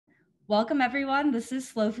Welcome everyone, this is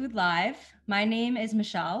Slow Food Live. My name is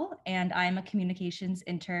Michelle and I'm a communications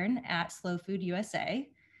intern at Slow Food USA.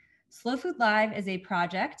 Slow Food Live is a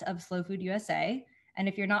project of Slow Food USA. And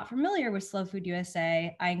if you're not familiar with Slow Food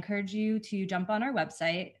USA, I encourage you to jump on our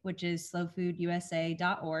website, which is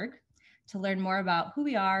slowfoodusa.org, to learn more about who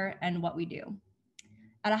we are and what we do.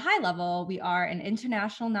 At a high level, we are an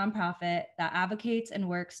international nonprofit that advocates and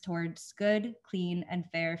works towards good, clean, and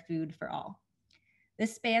fair food for all.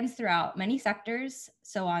 This spans throughout many sectors.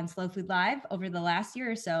 So on Slow Food Live, over the last year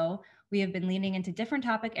or so, we have been leaning into different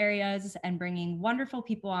topic areas and bringing wonderful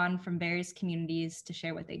people on from various communities to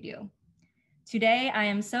share what they do. Today, I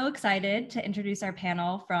am so excited to introduce our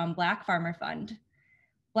panel from Black Farmer Fund.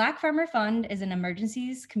 Black Farmer Fund is an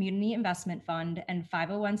emergencies community investment fund and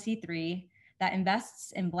 501c3 that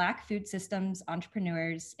invests in Black food systems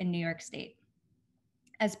entrepreneurs in New York State.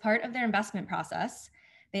 As part of their investment process,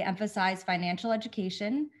 they emphasize financial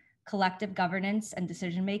education, collective governance and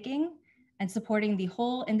decision-making, and supporting the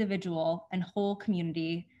whole individual and whole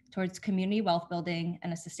community towards community wealth building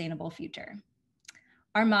and a sustainable future.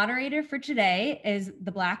 Our moderator for today is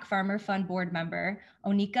the Black Farmer Fund board member,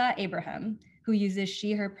 Onika Abraham, who uses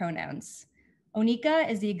she, her pronouns. Onika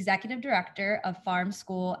is the executive director of Farm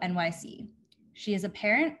School NYC. She is a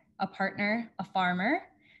parent, a partner, a farmer,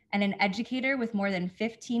 and an educator with more than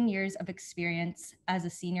 15 years of experience as a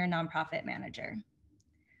senior nonprofit manager.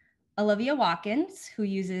 Olivia Watkins, who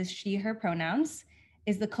uses she, her pronouns,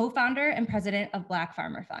 is the co-founder and president of Black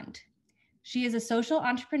Farmer Fund. She is a social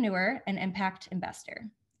entrepreneur and impact investor.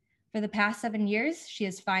 For the past 7 years, she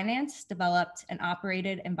has financed, developed, and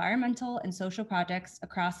operated environmental and social projects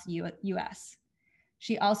across the US.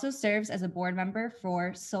 She also serves as a board member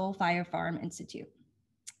for Soul Fire Farm Institute.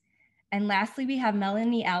 And lastly, we have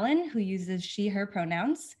Melanie Allen, who uses she, her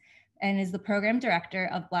pronouns, and is the program director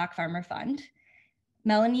of Black Farmer Fund.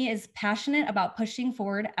 Melanie is passionate about pushing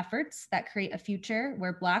forward efforts that create a future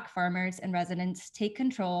where Black farmers and residents take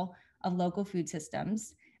control of local food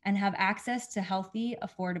systems and have access to healthy,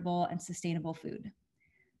 affordable, and sustainable food.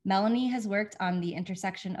 Melanie has worked on the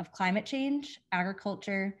intersection of climate change,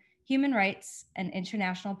 agriculture, human rights, and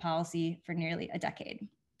international policy for nearly a decade.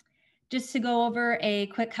 Just to go over a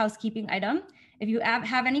quick housekeeping item, if you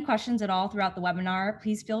have any questions at all throughout the webinar,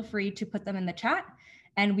 please feel free to put them in the chat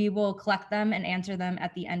and we will collect them and answer them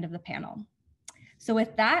at the end of the panel. So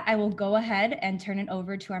with that, I will go ahead and turn it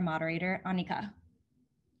over to our moderator, Onika.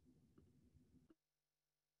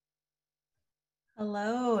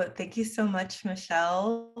 Hello, thank you so much,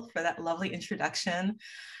 Michelle, for that lovely introduction.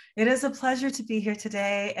 It is a pleasure to be here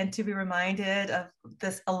today and to be reminded of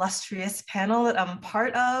this illustrious panel that I'm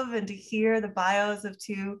part of and to hear the bios of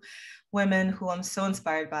two women who I'm so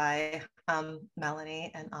inspired by,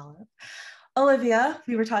 Melanie and Olive. Olivia,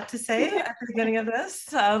 we were taught to say at the beginning of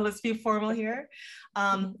this. Let's be formal here.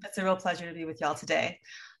 It's a real pleasure to be with y'all today.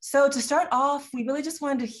 So to start off, we really just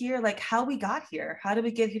wanted to hear like how we got here. How did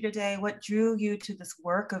we get here today? What drew you to this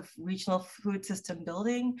work of regional food system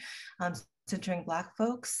building, centering Black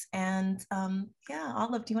folks? And yeah,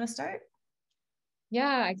 Olive, do you want to start?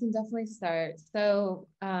 Yeah, I can definitely start. So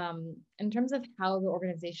in terms of how the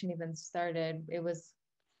organization even started, it was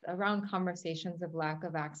around conversations of lack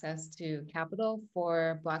of access to capital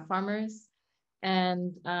for Black farmers.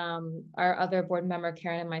 And our other board member,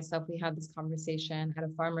 Karen, and myself, we had this conversation at a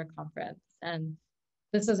farmer conference. And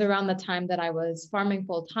this was around the time that I was farming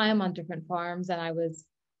full time on different farms, and I was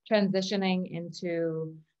transitioning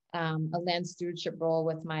into a land stewardship role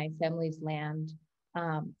with my family's land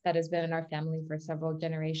that has been in our family for several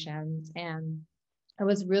generations. And I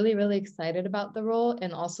was really, really excited about the role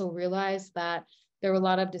and also realized that there were a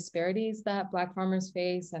lot of disparities that Black farmers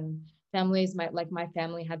face and families like my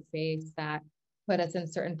family had faced that put us in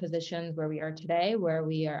certain positions where we are today, where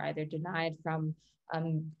we are either denied from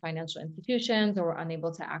financial institutions or we're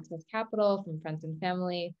unable to access capital from friends and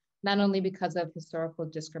family, not only because of historical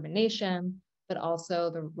discrimination, but also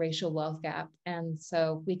the racial wealth gap. And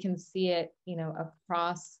so we can see it, you know,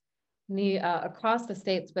 across the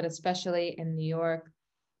states, but especially in New York.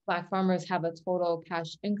 Black farmers have a total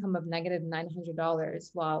cash income of negative $900,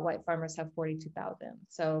 while white farmers have 42,000.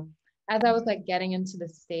 So as I was like getting into the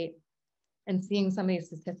state and seeing some of these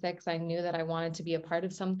statistics, I knew that I wanted to be a part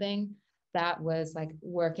of something that was like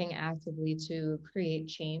working actively to create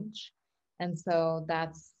change. And so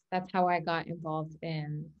that's how I got involved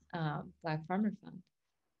in Black Farmer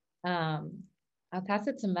Fund. I'll pass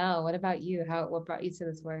it to Mel. What about you? What brought you to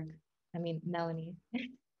this work? I mean, Melanie.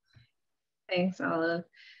 Thanks, Olive.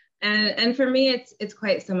 And for me, it's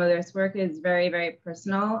quite similar. This work is very, very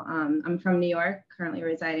personal. I'm from New York, currently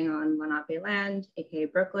residing on Lenape land, aka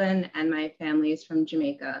Brooklyn, and my family is from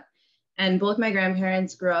Jamaica. And both my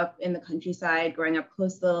grandparents grew up in the countryside, growing up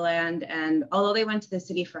close to the land. And although they went to the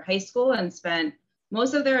city for high school and spent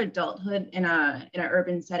most of their adulthood in an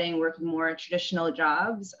urban setting, working more traditional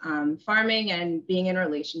jobs, farming and being in a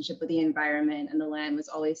relationship with the environment and the land was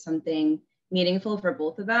always something meaningful for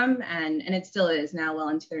both of them. And it still is now, well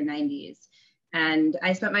into their 90s. And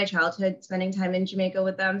I spent my childhood spending time in Jamaica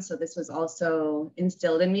with them. So this was also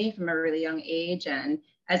instilled in me from a really young age. And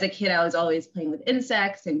as a kid, I was always playing with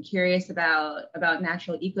insects and curious about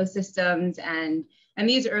natural ecosystems. And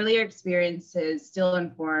these earlier experiences still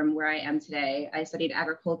inform where I am today. I studied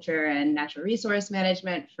agriculture and natural resource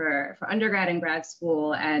management for undergrad and grad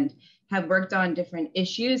school, and have worked on different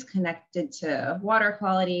issues connected to water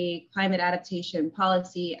quality, climate adaptation,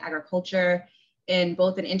 policy, agriculture, in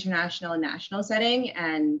both an international and national setting.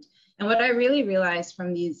 And what I really realized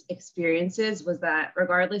from these experiences was that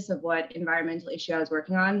regardless of what environmental issue I was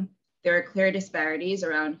working on, there are clear disparities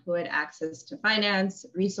around who had access to finance,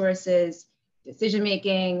 resources,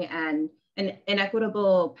 decision-making, and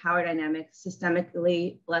inequitable power dynamics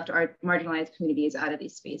systemically left our marginalized communities out of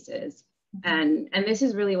these spaces. And this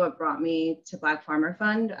is really what brought me to Black Farmer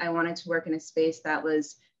Fund. I wanted to work in a space that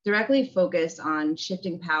was directly focused on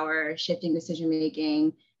shifting power, shifting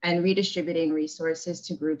decision-making, and redistributing resources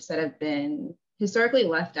to groups that have been historically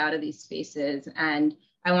left out of these spaces. And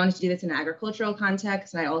I wanted to do this in an agricultural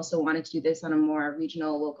context. And I also wanted to do this on a more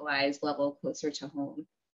regional, localized level closer to home.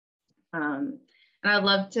 And I'd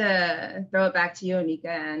love to throw it back to you, Onika,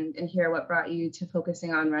 and hear what brought you to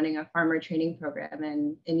focusing on running a farmer training program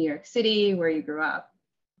in New York City, where you grew up.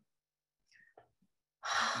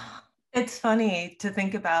 It's funny to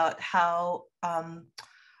think about how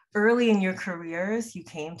early in your careers you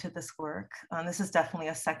came to this work. This is definitely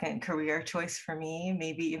a second career choice for me,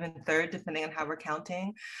 maybe even third, depending on how we're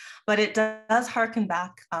counting. But it does harken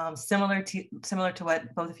back, similar to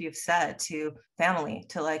what both of you have said, to family,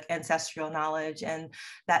 to like ancestral knowledge and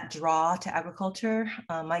that draw to agriculture.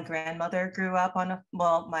 My grandmother grew up on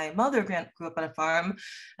my mother grew up on a farm,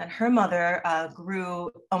 and her mother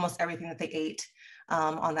grew almost everything that they ate.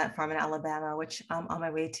 On that farm in Alabama, which I'm on my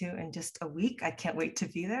way to in just a week. I can't wait to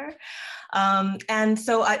be there. And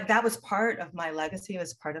so that was part of my legacy, it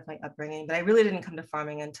was part of my upbringing, but I really didn't come to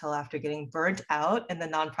farming until after getting burnt out in the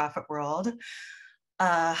nonprofit world.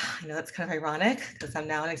 I know that's kind of ironic because I'm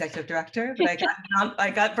now an executive director, but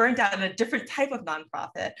I got burnt out in a different type of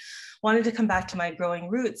nonprofit, wanted to come back to my growing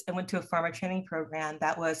roots, and went to a farmer training program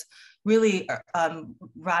that was really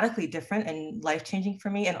radically different and life-changing for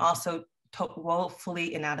me, and also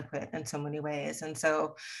woefully inadequate in so many ways. And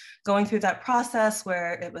so going through that process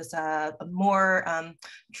where it was a more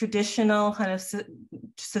traditional kind of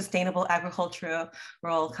sustainable agricultural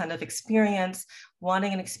kind of experience,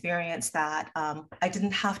 wanting an experience that I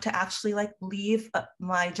didn't have to actually like leave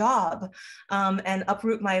my job and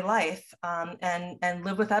uproot my life and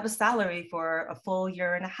live without a salary for a full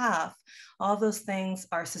year and a half. All those things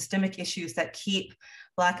are systemic issues that keep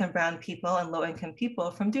Black and Brown people and low-income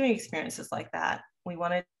people from doing experiences like that. We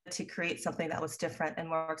wanted to create something that was different and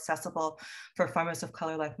more accessible for farmers of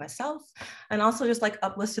color like myself, and also just like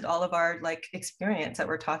uplisted all of our like experience that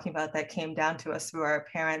we're talking about that came down to us through our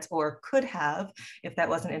parents, or could have if that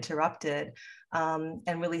wasn't interrupted,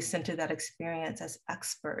 and really center that experience as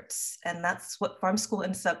experts. And that's what farm school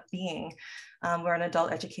ends up being. We're an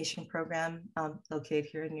adult education program located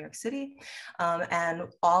here in New York City. And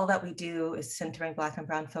all that we do is centering Black and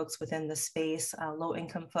Brown folks within the space,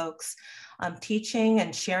 low-income folks, teaching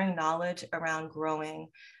and sharing knowledge around growing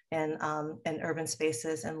in urban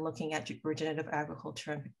spaces, and looking at regenerative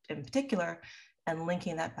agriculture in particular, and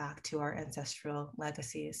linking that back to our ancestral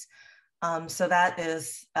legacies. So that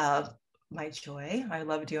is my joy. I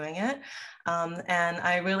love doing it. And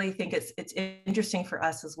I really think it's interesting for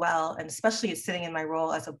us as well, and especially sitting in my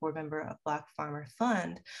role as a board member of Black Farmer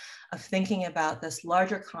Fund, of thinking about this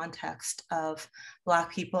larger context of Black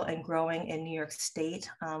people and growing in New York State.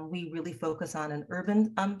 We really focus on an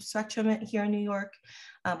urban spectrum here in New York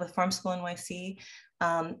with Farm School NYC.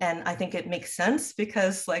 And I think it makes sense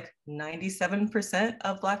because like 97%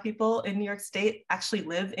 of Black people in New York State actually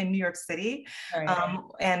live in New York City, right.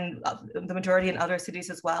 And the majority in other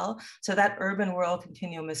cities as well. So that urban rural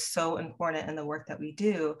continuum is so important in the work that we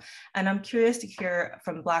do. And I'm curious to hear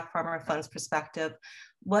from Black Farmer Fund's perspective,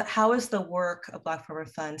 how is the work of Black Farmer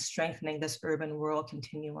Fund strengthening this urban rural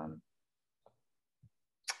continuum?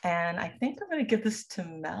 And I think I'm going to give this to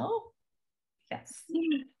Mel. Yes.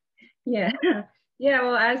 Yeah. Yeah,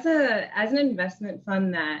 well, as an investment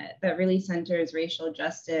fund that really centers racial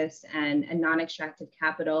justice and non-extractive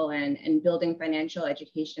capital and building financial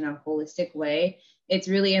education in a holistic way, it's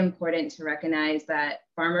really important to recognize that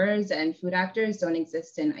farmers and food actors don't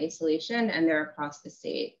exist in isolation, and they're across the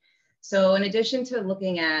state. So in addition to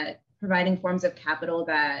looking at providing forms of capital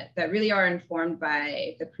that really are informed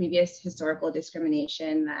by the previous historical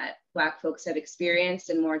discrimination that Black folks have experienced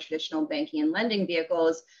in more traditional banking and lending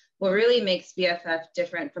vehicles, what really makes BFF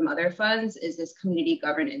different from other funds is this community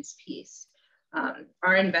governance piece.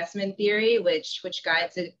 Our investment theory, which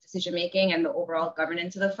guides the decision-making and the overall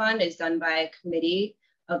governance of the fund, is done by a committee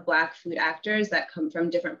of Black food actors that come from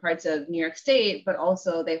different parts of New York State, but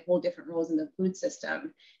also they hold different roles in the food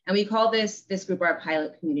system. And we call this group our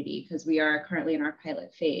pilot community because we are currently in our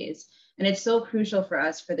pilot phase. And it's so crucial for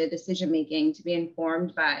us for the decision-making to be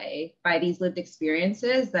informed by these lived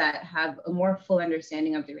experiences that have a more full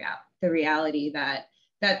understanding of the reality that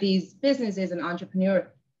these businesses and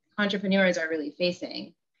entrepreneurs are really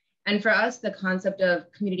facing. And for us, the concept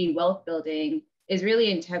of community wealth building is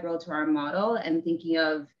really integral to our model and thinking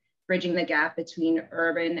of bridging the gap between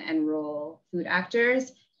urban and rural food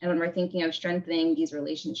actors, and when we're thinking of strengthening these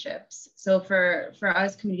relationships. So for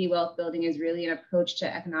us, community wealth building is really an approach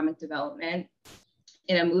to economic development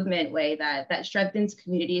in a movement way that strengthens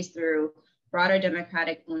communities through broader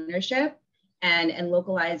democratic ownership and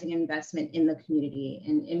localizing investment in the community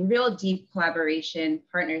in real deep collaboration,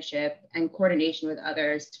 partnership, and coordination with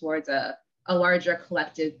others towards a larger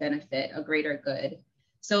collective benefit, a greater good.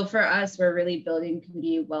 So for us, we're really building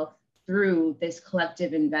community wealth through this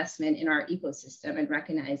collective investment in our ecosystem and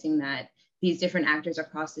recognizing that these different actors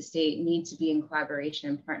across the state need to be in collaboration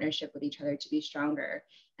and partnership with each other to be stronger.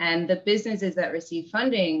 And the businesses that receive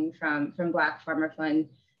funding from Black Farmer Fund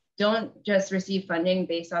don't just receive funding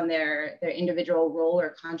based on their individual role or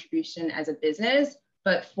contribution as a business,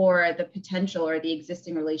 but for the potential or the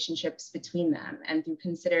existing relationships between them and through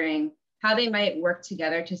considering how they might work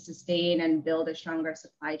together to sustain and build a stronger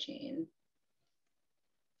supply chain.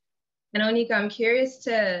 And Onika, I'm curious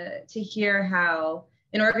to hear how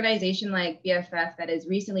an organization like BFF that has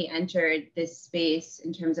recently entered this space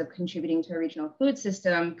in terms of contributing to a regional food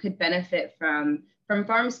system could benefit from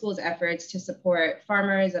farm schools' efforts to support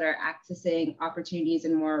farmers that are accessing opportunities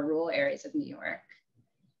in more rural areas of New York.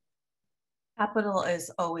 Capital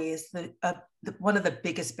is always one of the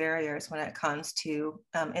biggest barriers when it comes to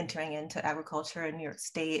entering into agriculture in New York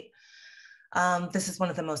State. This is one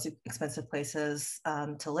of the most expensive places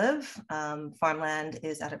to live. Farmland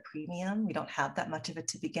is at a premium. We don't have that much of it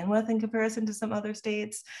to begin with in comparison to some other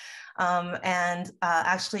states. And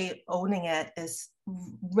actually owning it is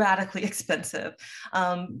radically expensive.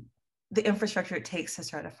 The infrastructure it takes to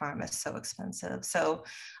start a farm is so expensive. So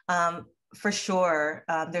for sure,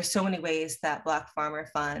 there's so many ways that Black Farmer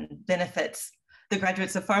Fund benefits the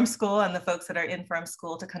graduates of farm school and the folks that are in farm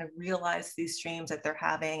school to kind of realize these streams that they're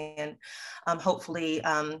having and hopefully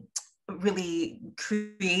really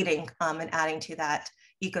creating and adding to that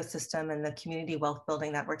ecosystem and the community wealth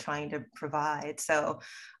building that we're trying to provide. So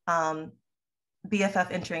BFF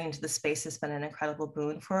entering into the space has been an incredible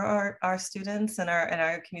boon for our students and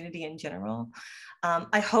our community in general.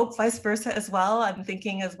 I hope vice versa as well. I'm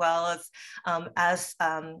thinking as well as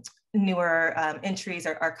newer entries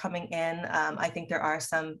are coming in. I think there are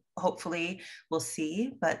some, hopefully we'll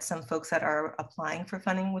see, but some folks that are applying for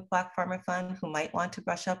funding with Black Farmer Fund who might want to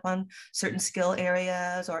brush up on certain skill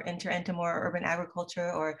areas or enter into more urban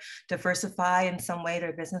agriculture or diversify in some way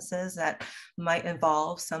their businesses that might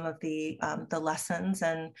involve some of the lessons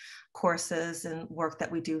and courses and work that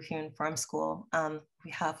we do here in farm school. We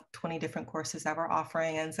have 20 different courses that we're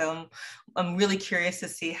offering. And so I'm really curious to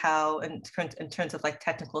see how, in terms of like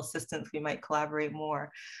technical assistance, we might collaborate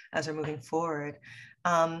more as we're moving forward.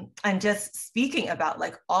 And just speaking about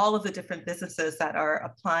like all of the different businesses that are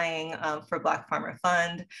applying for Black Farmer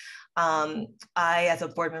Fund, I, as a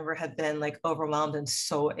board member, have been like overwhelmed and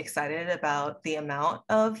so excited about the amount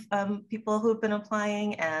of people who've been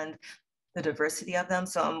applying and the diversity of them.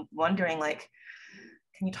 So I'm wondering, like,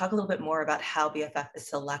 can you talk a little bit more about how BFF is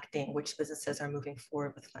selecting which businesses are moving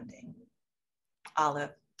forward with funding?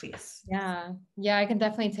 Olive, please. Yeah, I can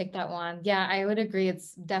definitely take that one. Yeah, I would agree.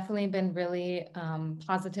 It's definitely been really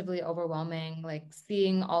positively overwhelming, like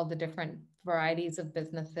seeing all the different varieties of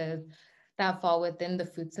businesses that fall within the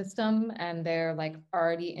food system and their like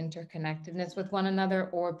already interconnectedness with one another,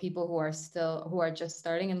 or people who are just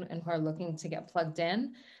starting and who are looking to get plugged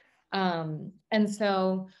in. And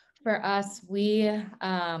so for us, we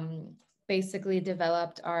basically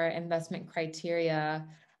developed our investment criteria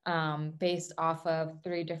based off of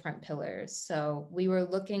 3 different pillars. So we were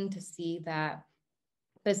looking to see that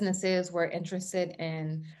businesses were interested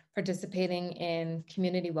in participating in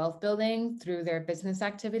community wealth building through their business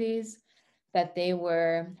activities, that they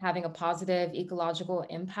were having a positive ecological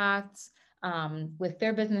impact with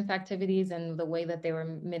their business activities and the way that they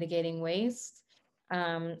were mitigating waste.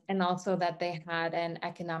 And also that they had an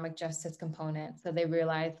economic justice component. So they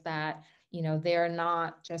realized that, you know, they are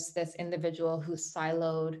not just this individual who's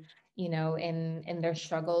siloed, you know, in their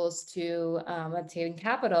struggles to obtain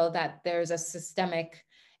capital, that there's a systemic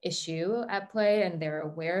issue at play and they're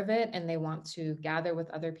aware of it and they want to gather with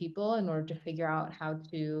other people in order to figure out how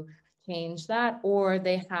to change that, or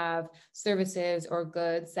they have services or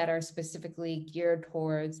goods that are specifically geared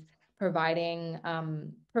towards providing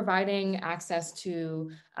access to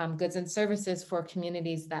goods and services for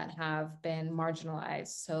communities that have been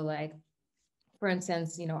marginalized. So like, for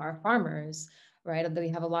instance, you know, our farmers, right? We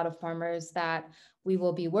have a lot of farmers that we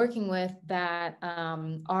will be working with that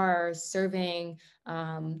are serving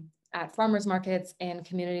at farmers markets in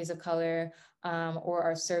communities of color, or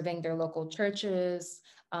are serving their local churches,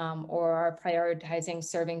 or are prioritizing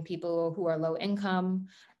serving people who are low income.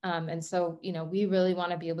 And so, you know, we really want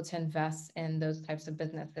to be able to invest in those types of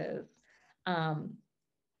businesses.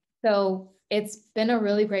 So it's been a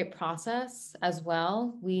really great process as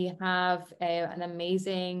well. We have an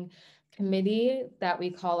amazing committee that we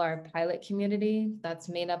call our pilot community that's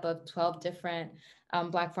made up of 12 different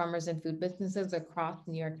Black farmers and food businesses across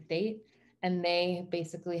New York State. And they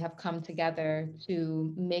basically have come together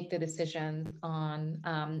to make the decisions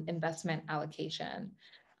on investment allocation.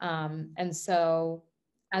 And so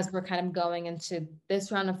as we're kind of going into this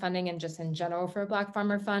round of funding and just in general for a Black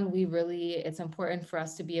Farmer Fund, it's important for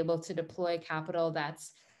us to be able to deploy capital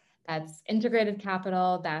that's integrated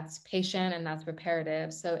capital, that's patient, and that's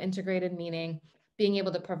reparative. So integrated meaning being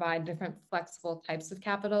able to provide different flexible types of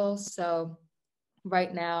capital. So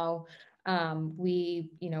right now, we're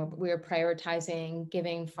prioritizing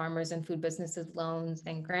giving farmers and food businesses loans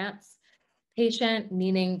and grants. Patient,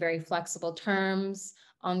 meaning very flexible terms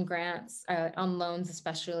on grants, on loans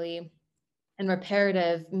especially. And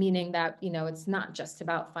reparative, meaning that, you know, it's not just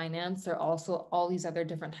about finance, there are also all these other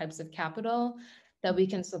different types of capital that we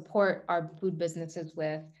can support our food businesses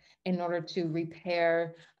with in order to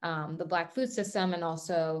repair the Black food system and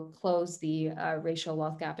also close the racial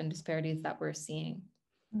wealth gap and disparities that we're seeing.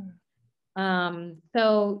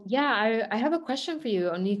 So yeah, I have a question for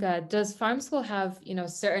you, Onika. Does Farm School have, you know,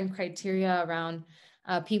 certain criteria around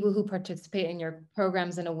people who participate in your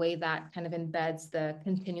programs in a way that kind of embeds the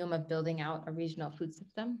continuum of building out a regional food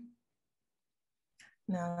system?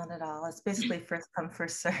 No, not at all. It's basically first come,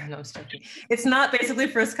 first serve. No, I'm joking. It's not basically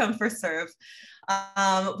first come, first serve.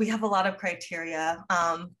 We have a lot of criteria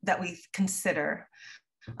that we consider.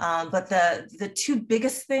 But the two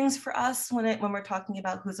biggest things for us when we're talking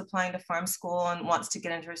about who's applying to farm school and wants to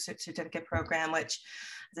get into a certificate program, which,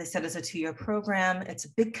 as I said, is a 2-year program. It's a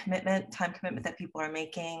big commitment, time commitment that people are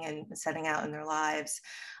making and setting out in their lives.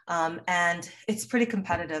 And it's pretty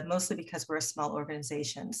competitive, mostly because we're a small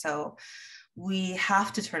organization. So we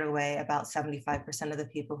have to turn away about 75% of the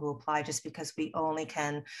people who apply just because we only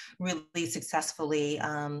can really successfully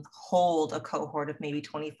hold a cohort of maybe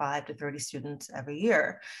 25 to 30 students every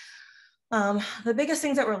year. The biggest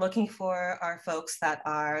things that we're looking for are folks that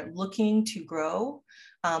are looking to grow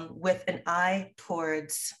with an eye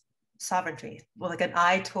towards sovereignty, like an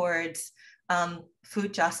eye towards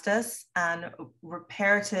food justice and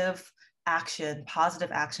reparative action,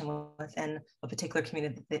 positive action within a particular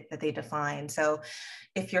community that they define. So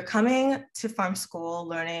if you're coming to farm school,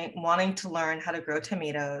 wanting to learn how to grow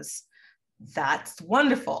tomatoes, that's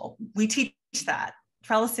wonderful. We teach that.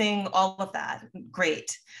 Trellising, all of that,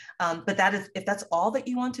 great. But if that's all that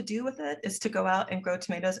you want to do with it, is to go out and grow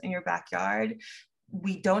tomatoes in your backyard,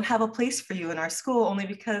 we don't have a place for you in our school, only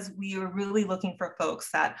because we are really looking for folks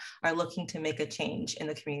that are looking to make a change in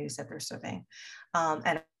the communities that they're serving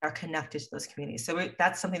and are connected to those communities. So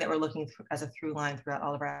that's something that we're looking for as a through line throughout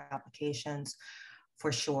all of our applications,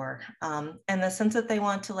 for sure. And the sense that they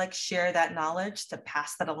want to like share that knowledge, to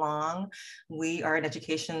pass that along. We are an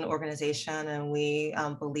education organization and we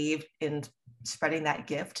believe in spreading that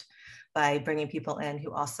gift by bringing people in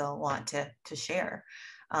who also want to share.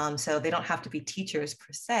 So they don't have to be teachers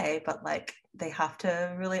per se, but like they have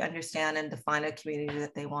to really understand and define a community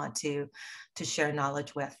that they want to share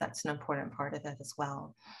knowledge with. That's an important part of it as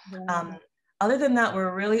well. Yeah. Other than that,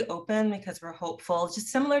 we're really open because we're hopeful, just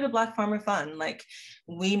similar to Black Farmer Fund. Like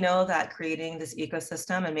we know that creating this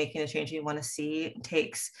ecosystem and making the change you want to see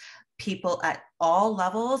takes people at all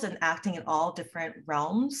levels and acting in all different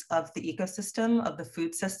realms of the ecosystem, of the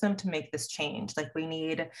food system, to make this change. Like we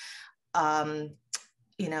need, I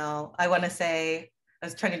want to say I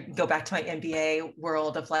was trying to go back to my MBA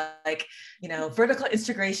world of like, vertical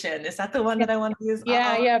integration. Is that the one that I want to use?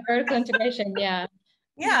 Yeah, vertical integration. Yeah.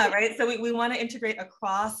 Yeah, right. So we want to integrate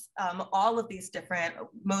across all of these different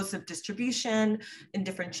modes of distribution in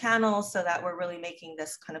different channels so that we're really making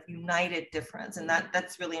this kind of united difference. And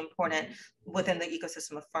that's really important within the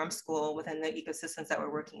ecosystem of Farm School, within the ecosystems that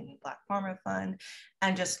we're working in Black Farmer Fund,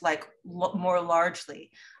 and just like more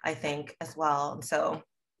largely, I think, as well. And so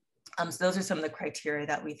those are some of the criteria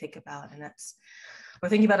that we think about. And we're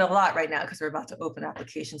thinking about it a lot right now because we're about to open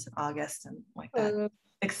applications in August and like that.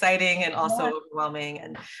 Exciting and also overwhelming.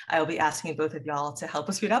 And I will be asking both of y'all to help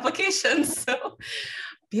us read applications. So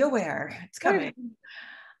be aware, it's coming.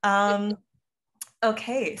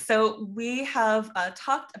 Okay, so we have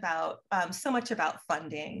talked about so much about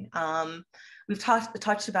funding. We've touched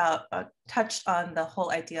on the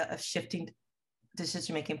whole idea of shifting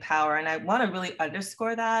decision-making power. And I want to really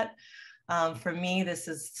underscore that. For me, this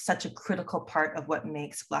is such a critical part of what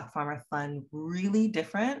makes Black Farmer Fund really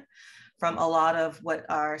different from a lot of what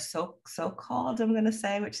are so-called, I'm going to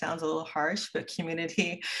say, which sounds a little harsh, but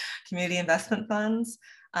community investment funds.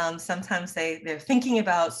 Sometimes they're thinking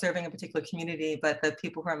about serving a particular community, but the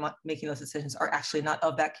people who are making those decisions are actually not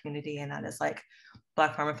of that community. And that is like,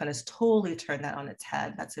 Black Farmer Fund has totally turned that on its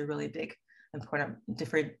head. That's a really big, important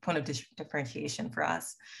point of differentiation for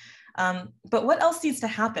us. But what else needs to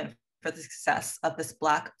happen for the success of this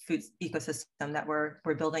Black food ecosystem that we're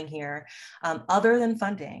building here, other than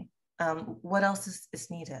funding? What else is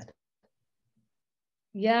needed?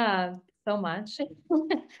 Yeah, so much,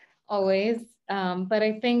 always. But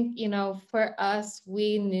I think, for us,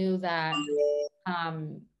 we knew that,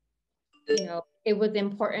 it was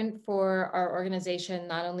important for our organization,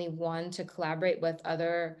 not only one, to collaborate with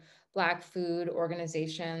other Black food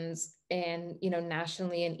organizations and,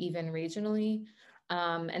 nationally and even regionally,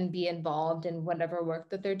 and be involved in whatever work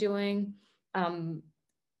that they're doing.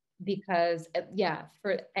 Because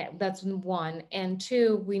that's one. And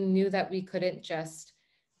two, we knew that we couldn't just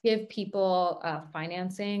give people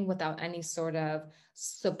financing without any sort of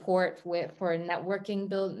support for network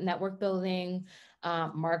building,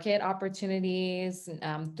 market opportunities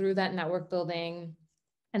through that network building,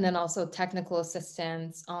 and then also technical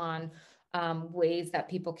assistance on ways that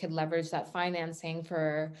people could leverage that financing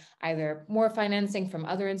for either more financing from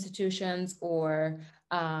other institutions or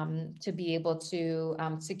to be able to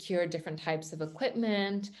secure different types of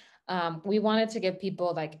equipment. We wanted to give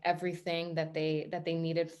people like everything that they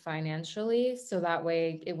needed financially, so that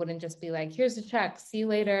way it wouldn't just be like, here's a check, see you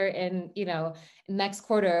later in next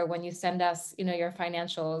quarter when you send us your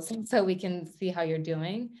financials so we can see how you're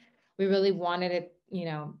doing. We really wanted it,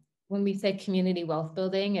 when we say community wealth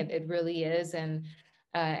building, it really is, and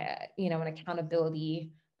an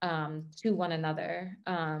accountability to one another.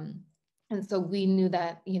 And so we knew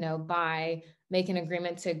that, by making an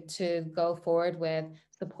agreement to go forward with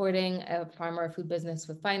supporting a farmer or food business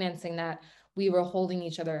with financing, that we were holding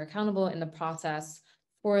each other accountable in the process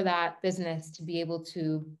for that business to be able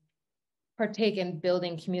to partake in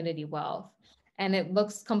building community wealth. And it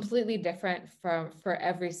looks completely different for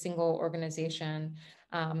every single organization.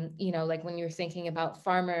 Like when you're thinking about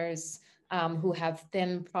farmers who have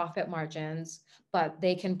thin profit margins, but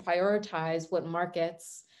they can prioritize what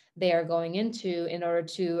markets they are going into in order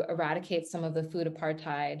to eradicate some of the food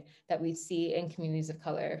apartheid that we see in communities of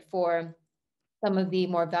color. For some of the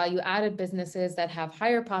more value-added businesses that have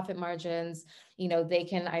higher profit margins, they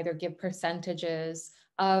can either give percentages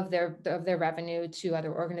of their revenue to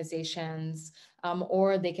other organizations,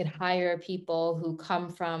 or they could hire people who come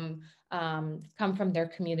from their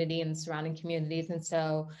community and surrounding communities. And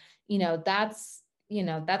so,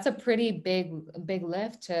 that's a pretty big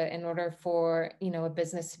lift in order for a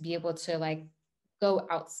business to be able to like go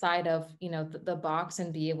outside of the box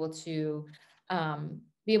and be able to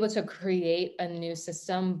create a new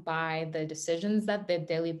system by the decisions that the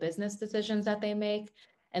daily business decisions that they make.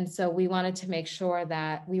 And so we wanted to make sure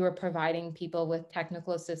that we were providing people with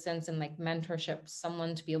technical assistance and like mentorship,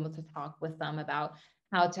 someone to be able to talk with them about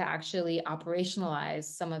how to actually operationalize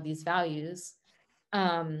some of these values.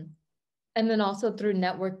 And then also through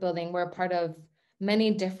network building, we're a part of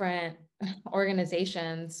many different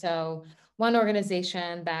organizations. So one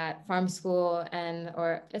organization that Farm School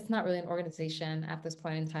or it's not really an organization at this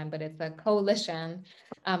point in time, but it's a coalition,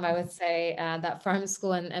 I would say, that Farm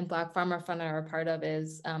School and Black Farmer Fund are a part of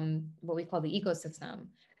is what we call the ecosystem.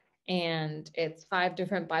 And it's 5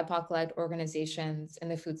 different BIPOC-led organizations in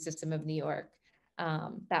the food system of New York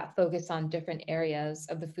that focus on different areas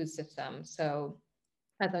of the food system. So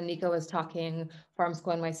as Onika was talking, Farm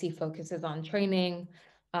School NYC focuses on training.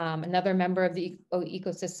 Another member of the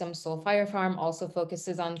ecosystem, Soul Fire Farm, also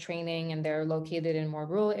focuses on training, and they're located in more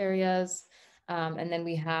rural areas. And then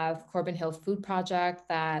we have Corbin Hill Food Project,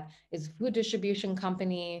 that is a food distribution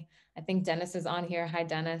company. I think Dennis is on here. Hi,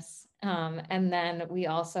 Dennis. And then we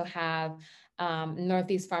also have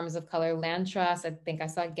Northeast Farmers of Color Land Trust. I think I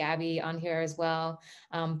saw Gabby on here as well.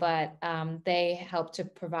 But they help to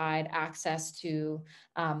provide access to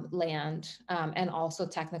land and also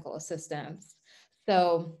technical assistance.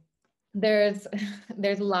 So there's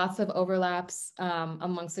lots of overlaps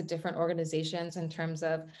amongst the different organizations in terms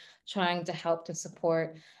of trying to help to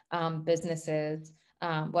support businesses,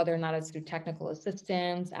 whether or not it's through technical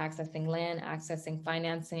assistance, accessing land, accessing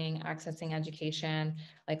financing, accessing education,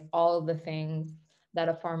 like all of the things that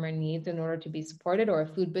a farmer needs in order to be supported, or a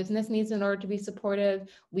food business needs in order to be supported.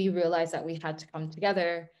 We realized that we had to come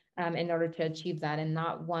together in order to achieve that, and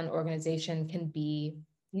not one organization can be,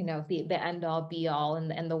 you know, the end all be all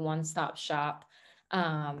and the one-stop shop.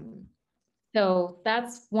 So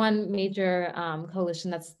that's one major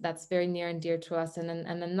coalition that's very near and dear to us. And then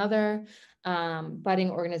another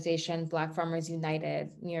budding organization, Black Farmers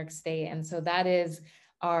United, New York State. And so that is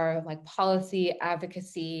our like policy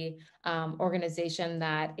advocacy organization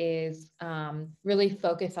that is really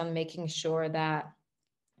focused on making sure that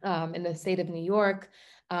in the state of New York,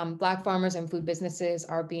 Black farmers and food businesses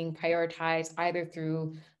are being prioritized either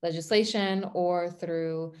through legislation or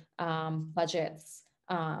through budgets.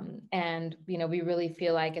 And, you know, we really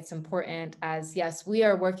feel like it's important, as yes, we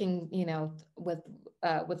are working, you know, with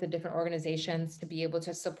the different organizations to be able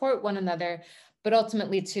to support one another, but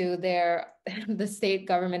ultimately too, the state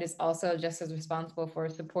government is also just as responsible for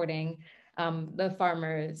supporting the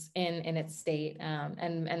farmers in its state,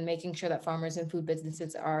 and making sure that farmers and food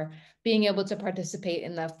businesses are being able to participate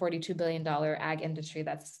in the $42 billion ag industry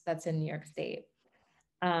that's in New York State.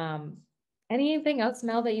 Anything else,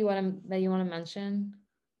 Mel, that you want to mention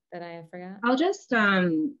that I forgot? I'll just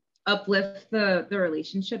uplift the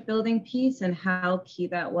relationship building piece and how key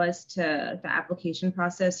that was to the application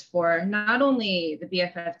process for not only the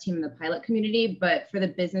BFF team and the pilot community, but for the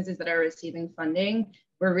businesses that are receiving funding.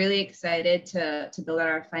 We're really excited to build out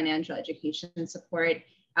our financial education support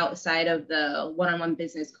outside of the one-on-one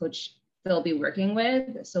business coach they'll be working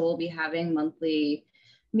with. So we'll be having monthly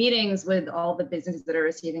meetings with all the businesses that are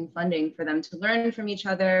receiving funding for them to learn from each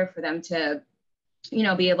other, for them to, you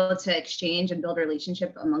know, be able to exchange and build a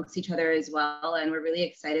relationship amongst each other as well. And we're really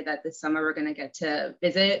excited that this summer we're going to get to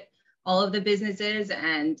visit all of the businesses,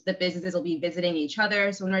 and the businesses will be visiting each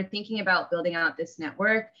other. So when we're thinking about building out this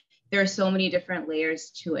network, there are so many different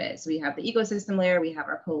layers to it. So we have the ecosystem layer, we have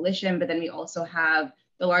our coalition, but then we also have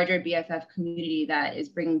the larger BFF community that is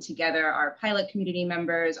bringing together our pilot community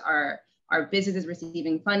members, our businesses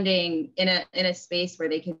receiving funding in a space where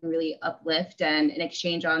they can really uplift and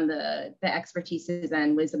exchange on the expertises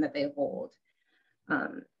and wisdom that they hold.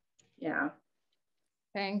 Yeah.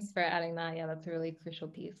 Thanks for adding that. Yeah, that's a really crucial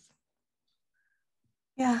piece.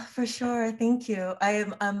 Yeah, for sure. Thank you.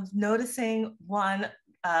 I'm noticing one.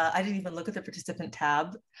 I didn't even look at the participant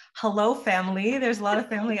tab. Hello, family. There's a lot of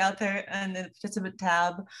family out there in the participant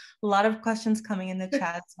tab. A lot of questions coming in the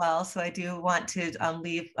chat as well. So I do want to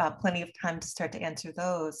leave plenty of time to start to answer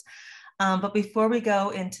those. But before we go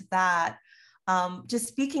into that, just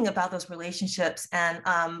speaking about those relationships and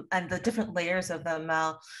the different layers of them,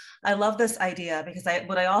 I love this idea, because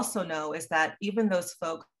what I also know is that even those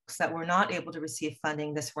folks that were not able to receive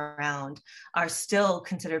funding this round are still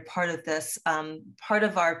considered part of this, part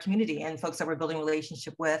of our community, and folks that we're building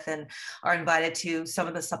relationship with and are invited to some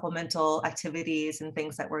of the supplemental activities and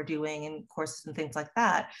things that we're doing and courses and things like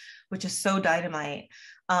that, which is so dynamite.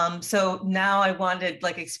 So now I wanted to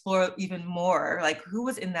like explore even more, like who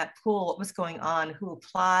was in that pool, what was going on, who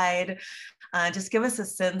applied, just give us a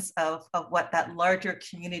sense of what that larger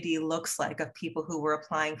community looks like of people who were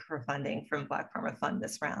applying for funding from Black Farmer Fund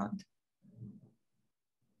this round.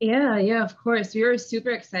 Yeah, of course. We were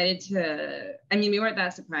super excited we weren't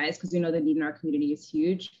that surprised because we know the need in our community is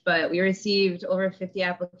huge, but we received over 50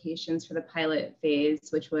 applications for the pilot phase,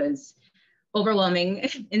 which was overwhelming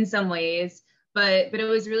in some ways. But it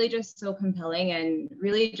was really just so compelling and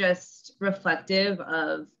really just reflective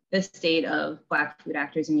of the state of Black food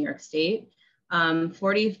actors in New York State.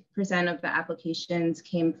 40% of the applications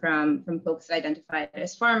came from folks that identified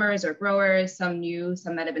as farmers or growers, some new,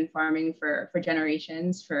 some that have been farming for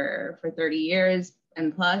generations, for 30 years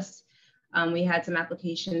and plus. We had some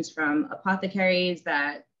applications from apothecaries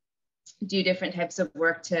that do different types of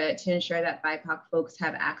work to ensure that BIPOC folks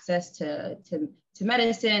have access to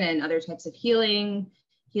medicine and other types of healing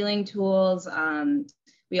tools.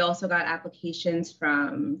 We also got applications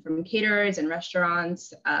from caterers and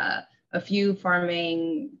restaurants, a few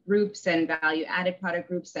farming groups and value added product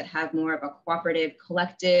groups that have more of a cooperative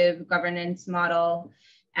collective governance model.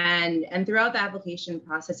 And throughout the application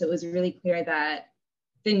process, it was really clear that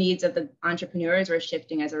the needs of the entrepreneurs were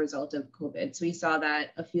shifting as a result of COVID. So we saw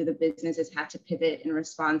that a few of the businesses had to pivot in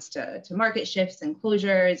response to market shifts and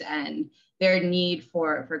closures, and their need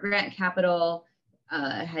for grant capital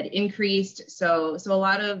had increased. So a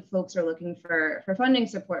lot of folks are looking for funding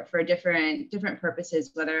support for different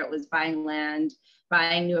purposes, whether it was buying land,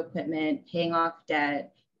 buying new equipment, paying off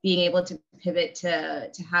debt, being able to pivot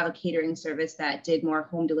to have a catering service that did more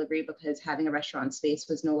home delivery because having a restaurant space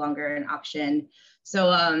was no longer an option.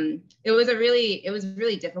 So it was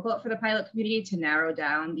really difficult for the pilot community to narrow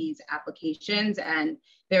down these applications. And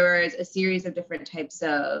there was a series of different types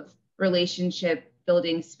of relationship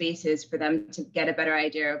building spaces for them to get a better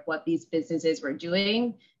idea of what these businesses were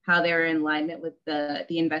doing, how they were in alignment with the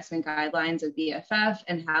investment guidelines of BFF,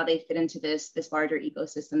 and how they fit into this larger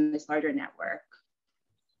ecosystem, this larger network.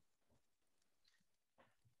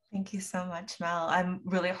 Thank you so much, Mel. I'm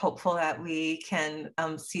really hopeful that we can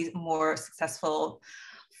see more successful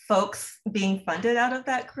folks being funded out of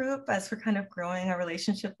that group as we're kind of growing a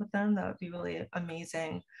relationship with them. That would be really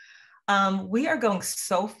amazing. We are going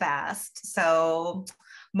so fast. So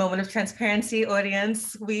moment of transparency,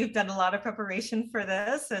 audience. We've done a lot of preparation for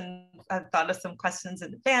this, and I've thought of some questions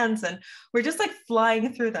in advance, and we're just like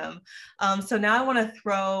flying through them. So now I want to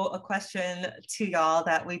throw a question to y'all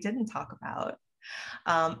that we didn't talk about.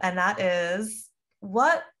 And that is,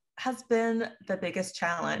 what has been the biggest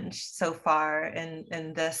challenge so far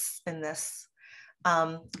in this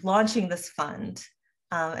launching this fund?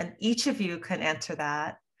 And each of you can answer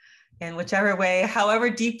that in whichever way, however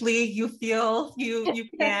deeply you feel you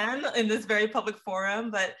can in this very public forum.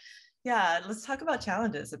 But yeah, let's talk about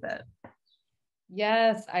challenges a bit.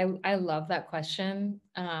 Yes, I love that question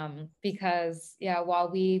because yeah, while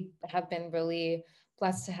we have been really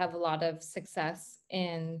blessed to have a lot of success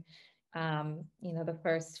in the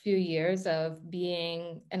first few years of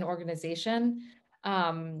being an organization,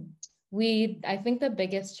 I think the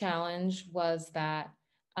biggest challenge was that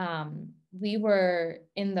we were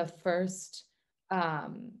in the first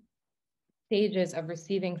stages of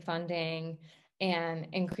receiving funding and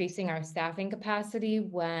increasing our staffing capacity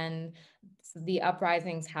when the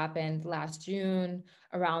uprisings happened last June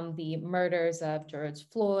around the murders of George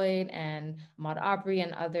Floyd and Ahmaud Arbery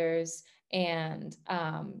and others. And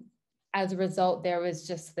as a result, there was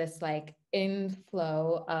just this like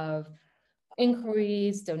inflow of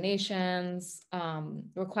inquiries, donations,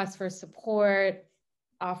 requests for support,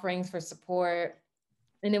 offerings for support.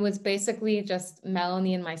 And it was basically just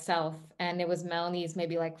Melanie and myself. And it was Melanie's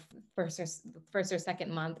maybe like first or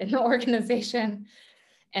second month in the organization.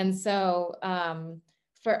 And so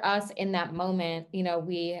for us in that moment,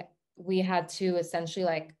 we had to essentially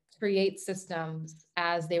like create systems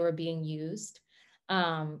as they were being used,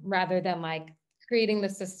 rather than like creating the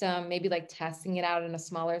system, maybe like testing it out in a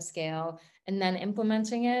smaller scale and then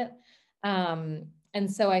implementing it. And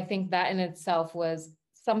so I think that in itself was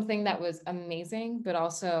something that was amazing, but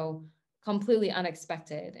also completely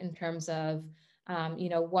unexpected in terms of,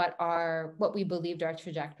 what we believed our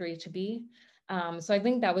trajectory to be. So I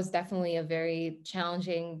think that was definitely a very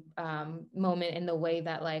challenging moment in the way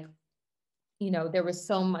that there was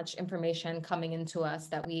so much information coming into us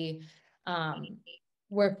that we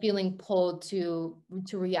were feeling pulled to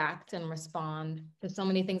react and respond to so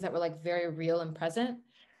many things that were like very real and present.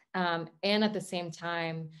 And at the same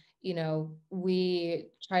time, we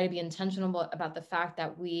try to be intentional about the fact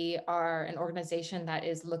that we are an organization that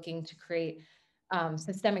is looking to create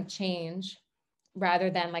systemic change rather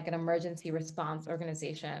than like an emergency response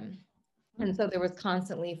organization. And so there was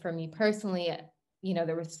constantly, for me personally,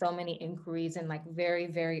 there were so many inquiries and like very,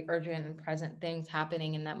 very urgent and present things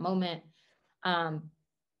happening in that moment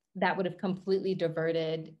that would have completely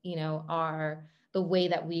diverted, the way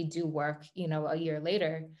that we do work, a year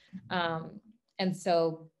later. And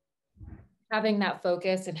so having that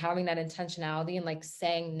focus and having that intentionality and like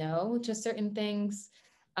saying no to certain things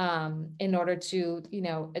in order to,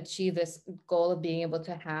 achieve this goal of being able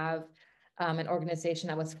to have an organization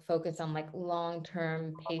that was focused on like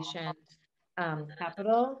long-term patient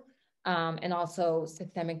capital and also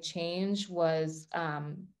systemic change was,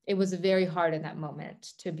 it was very hard in that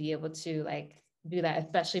moment to be able to like do that,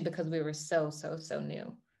 especially because we were so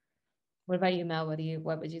new. What about you, Mel?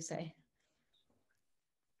 What would you say?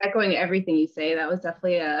 Echoing everything you say, that was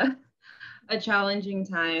definitely a challenging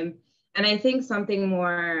time. And I think something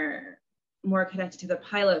more connected to the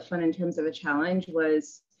pilot fund in terms of a challenge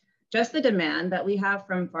was just the demand that we have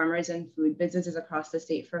from farmers and food businesses across the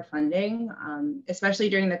state for funding, especially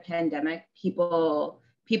during the pandemic. People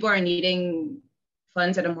are needing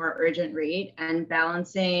funds at a more urgent rate, and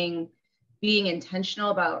balancing being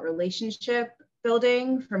intentional about relationship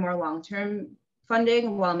building for more long-term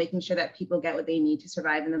funding while making sure that people get what they need to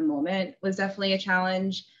survive in the moment was definitely a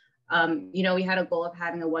challenge. We had a goal of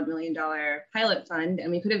having a $1 million pilot fund, and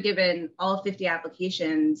we could have given all 50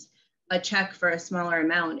 applications a check for a smaller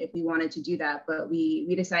amount if we wanted to do that. But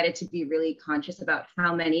we decided to be really conscious about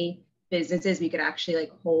how many businesses we could actually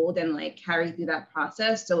like hold and like carry through that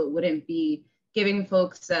process. So it wouldn't be giving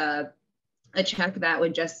folks a check that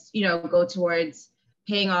would just, go towards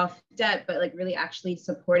paying off debt, but like really actually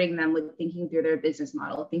supporting them with thinking through their business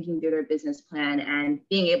model, thinking through their business plan, and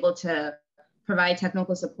being able to provide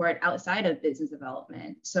technical support outside of business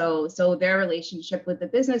development. So their relationship with the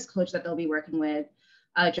business coach that they'll be working with,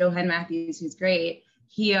 Johan Matthews, who's great,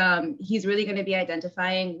 he's really going to be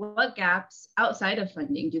identifying what gaps outside of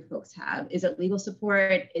funding do folks have. Is it legal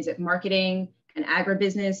support? Is it marketing and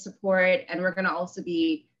agribusiness support? And we're going to also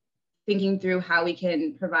be thinking through how we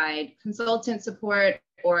can provide consultant support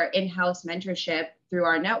or in-house mentorship through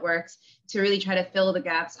our networks to really try to fill the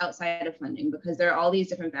gaps outside of funding, because there are all these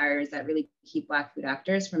different barriers that really keep Black food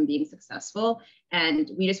actors from being successful. And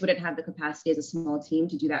we just wouldn't have the capacity as a small team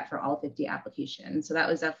to do that for all 50 applications. So that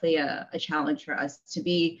was definitely a challenge for us to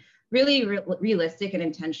be really realistic and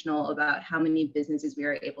intentional about how many businesses we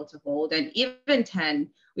are able to hold. And even 10,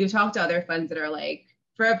 we've talked to other funds that are like,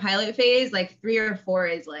 for a pilot phase, like 3 or 4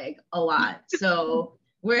 is like a lot. So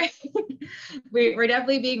we're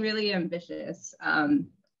definitely being really ambitious. I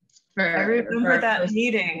remember that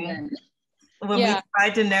meeting when we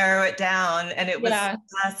tried to narrow it down, and it was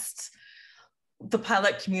just the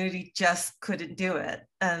pilot community just couldn't do it,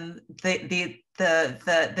 and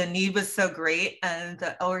the need was so great, and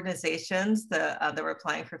the organizations that were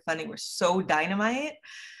applying for funding were so dynamite,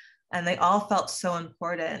 and they all felt so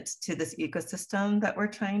important to this ecosystem that we're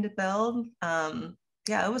trying to build.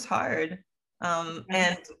 It was hard.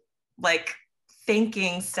 And like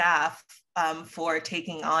thanking staff for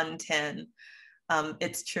taking on 10.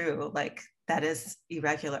 It's true, like that is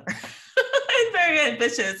irregular and very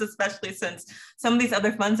ambitious, especially since some of these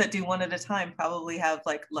other funds that do one at a time probably have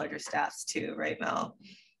like larger staffs too right now.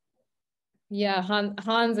 Yeah,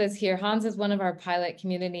 Hans is here. Hans is one of our pilot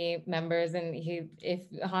community members, and if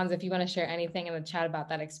you want to share anything in the chat about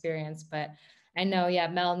that experience. But I know,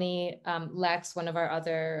 Melanie, Lex, one of our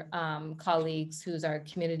other colleagues, who's our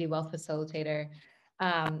community wealth facilitator,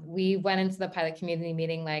 we went into the pilot community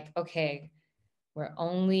meeting like, okay, we're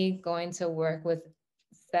only going to work with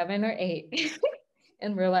 7 or 8.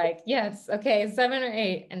 And we're like, yes, okay, 7 or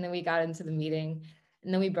 8. And then we got into the meeting,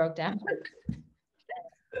 and then we broke down.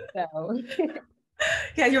 So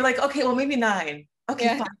yeah, you're like, okay, well, maybe 9.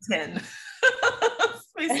 Okay, fine, 10. That's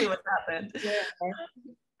basically what happened.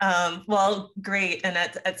 Well, great. And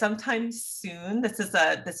at some time soon, this is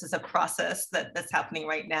a process that's happening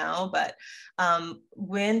right now, but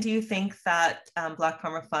when do you think that Black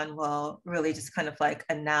Farmer Fund will really just kind of like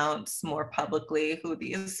announce more publicly who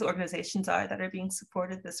these organizations are that are being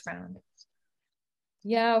supported this round?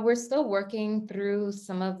 Yeah, we're still working through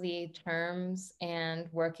some of the terms and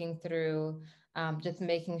working through just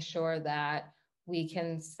making sure that we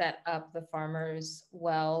can set up the farmers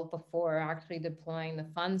well before actually deploying the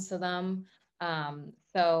funds to them.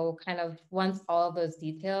 So kind of once all of those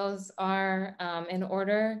details are in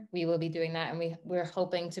order, we will be doing that. And we're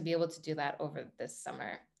hoping to be able to do that over this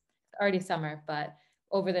summer. It's already summer, but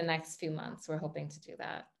over the next few months, we're hoping to do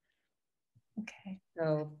that. Okay.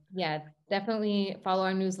 So yeah, definitely follow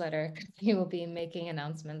our newsletter. We will be making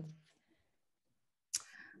announcements.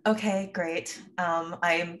 Okay, great.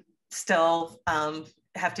 I'm still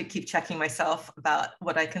have to keep checking myself about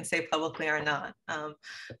what I can say publicly or not,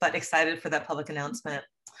 but excited for that public announcement.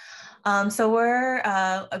 So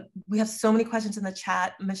we have so many questions in the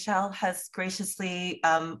chat. Michelle has graciously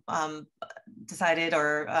decided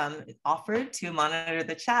or offered to monitor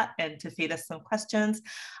the chat and to feed us some questions.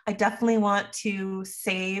 I definitely want to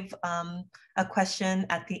save a question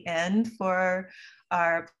at the end for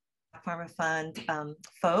our Farmer Fund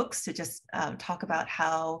folks to just talk about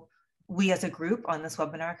how we as a group on this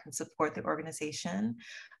webinar can support the organization.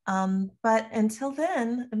 But until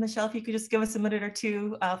then, Michelle, if you could just give us a minute or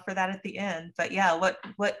two for that at the end. But yeah,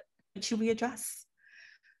 what should we address?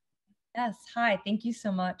 Yes, hi, thank you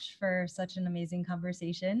so much for such an amazing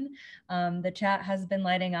conversation. The chat has been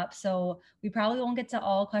lighting up, so we probably won't get to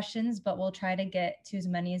all questions, but we'll try to get to as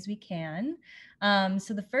many as we can.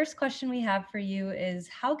 So the first question we have for you is,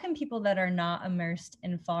 how can people that are not immersed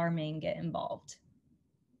in farming get involved?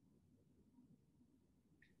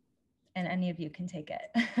 and any of you can take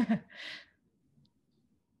it.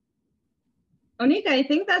 Onika, I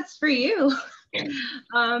think that's for you. Is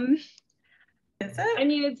it? I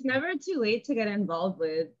mean, it's never too late to get involved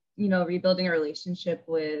with, you know, rebuilding a relationship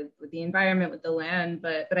with the environment, with the land.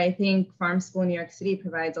 But I think Farm School in New York City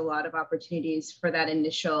provides a lot of opportunities for that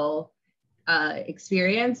initial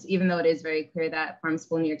experience, even though it is very clear that Farm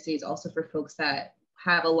School in New York City is also for folks that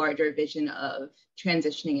have a larger vision of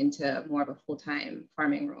transitioning into more of a full-time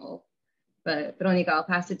farming role. But Onika, I'll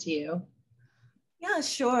pass it to you. Yeah,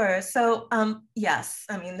 sure. So yes,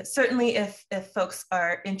 I mean, certainly if folks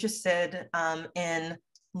are interested in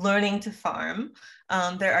learning to farm,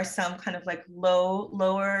 there are some kind of like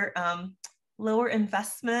lower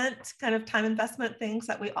investment, kind of time investment things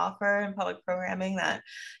that we offer in public programming that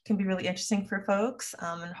can be really interesting for folks,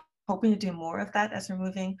 and hoping to do more of that as we're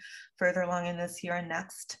moving further along in this year and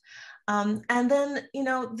next. And then, you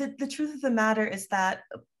know, the truth of the matter is that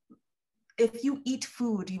if you eat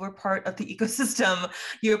food, you are part of the ecosystem,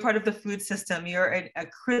 you're part of the food system, you're a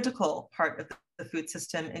critical part of the food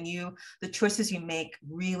system, and the choices you make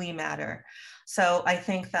really matter. So I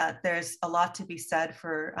think that there's a lot to be said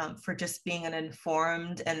for just being an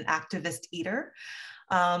informed and activist eater.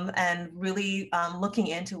 And really looking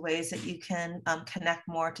into ways that you can connect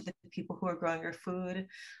more to the people who are growing your food,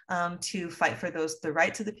 to fight for the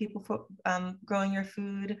rights of the people growing your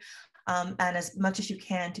food, and as much as you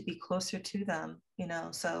can to be closer to them, you know.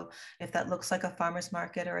 So if that looks like a farmer's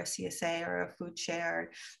market or a CSA or a food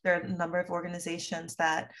share, there are a number of organizations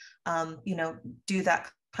that, you know, do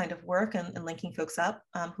that kind of work and linking folks up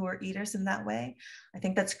who are eaters in that way. I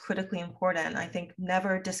think that's critically important. I think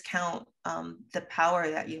never discount the power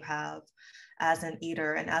that you have as an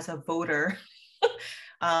eater and as a voter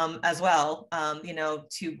as well, you know,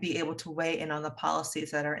 to be able to weigh in on the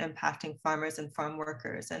policies that are impacting farmers and farm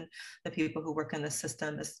workers and the people who work in the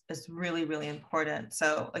system is really, really important.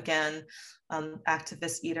 So again,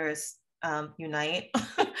 activist eaters, unite,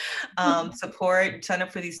 support, sign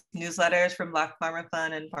up for these newsletters from Black Farmer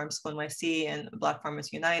Fund and Farm School NYC and Black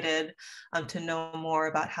Farmers United, to know more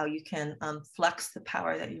about how you can flex the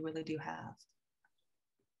power that you really do have.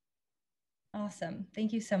 Awesome.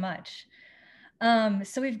 Thank you so much.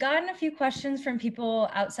 So we've gotten a few questions from people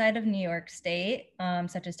outside of New York State,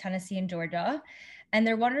 such as Tennessee and Georgia, and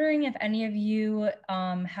they're wondering if any of you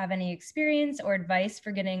have any experience or advice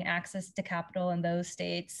for getting access to capital in those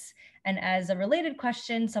states. And as a related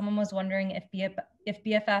question, someone was wondering if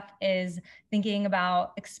BFF is thinking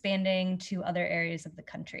about expanding to other areas of the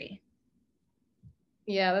country.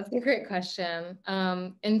 Yeah, that's a great question.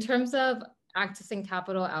 In terms of accessing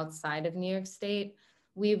capital outside of New York State,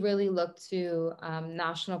 we really look to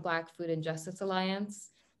National Black Food and Justice Alliance.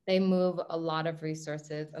 They move a lot of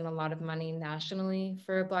resources and a lot of money nationally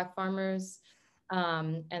for Black farmers.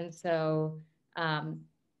 And so,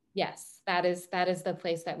 yes, that is the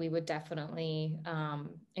place that we would definitely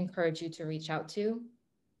encourage you to reach out to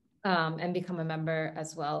and become a member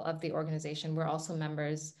as well of the organization. We're also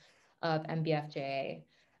members of MBFJA.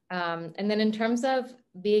 And then in terms of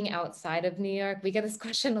being outside of New York, we get this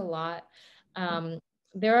question a lot.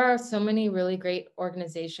 There are so many really great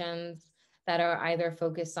organizations that are either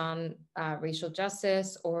focused on racial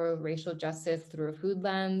justice or racial justice through a food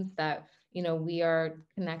lens that, you know, we are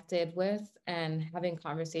connected with and having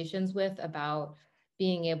conversations with about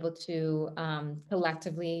being able to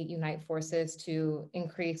collectively unite forces to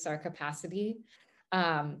increase our capacity.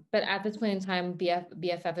 But at this point in time,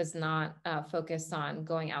 BFF is not focused on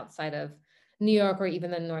going outside of New York or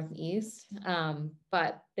even the Northeast.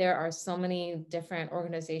 But there are so many different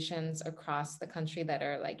organizations across the country that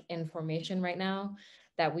are like in formation right now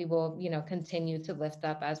that we will, you know, continue to lift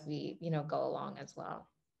up as we, you know, go along as well.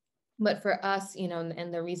 But for us, you know,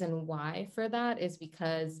 and the reason why for that is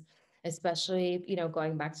because, especially, you know,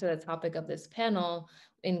 going back to the topic of this panel,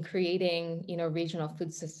 in creating, you know, regional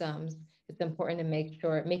food systems, it's important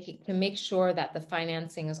to make sure that the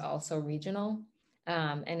financing is also regional,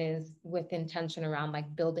 and is with intention around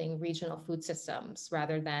like building regional food systems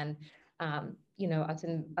rather than, you know,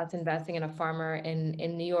 us investing in a farmer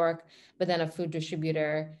in New York, but then a food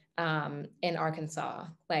distributor in Arkansas,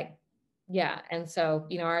 like. Yeah. And so,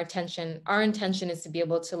 you know, our intention is to be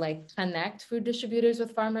able to like connect food distributors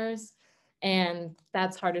with farmers. And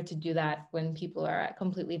that's harder to do that when people are at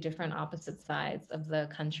completely different opposite sides of the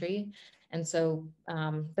country. And so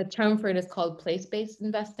the term for it is called place-based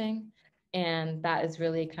investing. And that is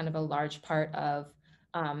really kind of a large part of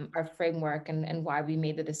our framework and why we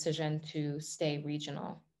made the decision to stay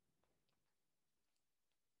regional.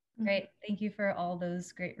 Great. Thank you for all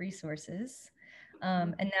those great resources.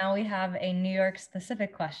 And now we have a New York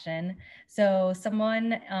specific question. So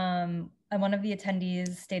one of the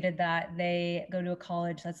attendees stated that they go to a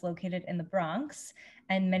college that's located in the Bronx,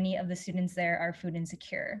 and many of the students there are food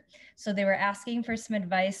insecure. So they were asking for some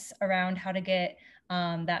advice around how to get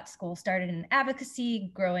that school started in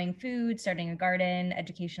advocacy, growing food, starting a garden,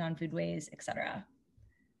 education on foodways, etc.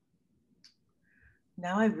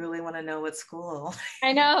 Now I really want to know what school.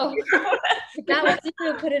 I know. That was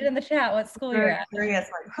you put it in the chat what school you're at. Curious,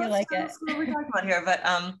 like, what school are we talking about here? But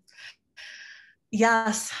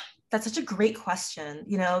yes, that's such a great question.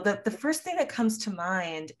 You know, the first thing that comes to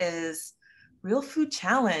mind is Real Food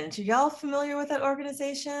Challenge. Are y'all familiar with that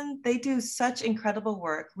organization? They do such incredible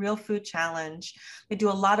work. Real Food Challenge. They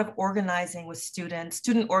do a lot of organizing with students,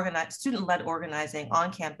 student-led organizing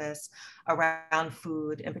on campus around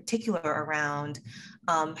food, in particular around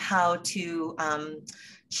how to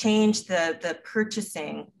change the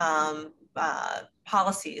purchasing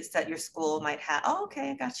policies that your school might have. Oh,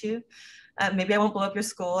 okay, I got you. Maybe I won't blow up your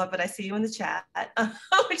school, but I see you in the chat,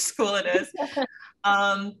 which school it is.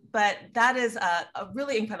 But that is a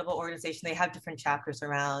really incredible organization. They have different chapters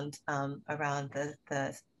around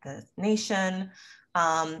the nation.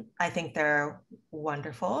 I think they're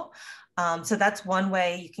wonderful. So that's one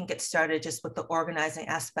way you can get started, just with the organizing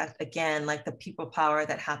aspect. Again, like the people power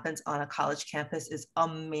that happens on a college campus is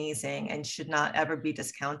amazing and should not ever be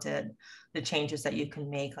discounted, the changes that you can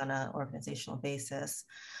make on an organizational basis.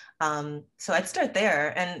 So I'd start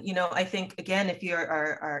there. And, you know, I think, again, if you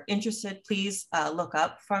are interested, please look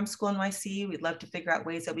up Farm School NYC. We'd love to figure out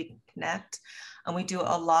ways that we can connect. And we do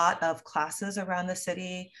a lot of classes around the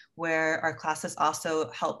city, where our classes also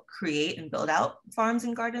help create and build out farms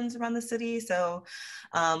and gardens around the city. So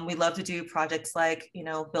we love to do projects like, you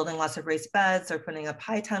know, building lots of raised beds, or putting up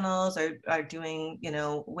high tunnels, or doing, you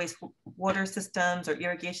know, wastewater systems or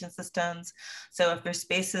irrigation systems. So if there's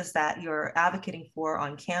spaces that you're advocating for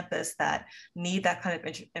on campus that need that kind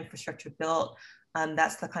of infrastructure built,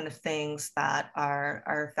 that's the kind of things that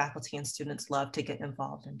our faculty and students love to get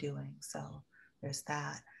involved in doing. So there's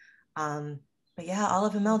that. But yeah,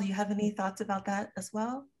 Olive and Mel, do you have any thoughts about that as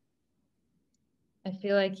well? I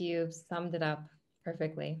feel like you've summed it up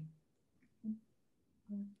perfectly.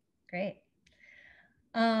 Great.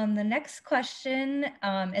 The next question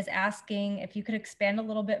is asking if you could expand a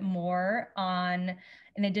little bit more on,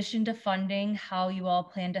 in addition to funding, how you all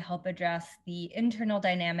plan to help address the internal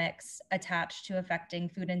dynamics attached to affecting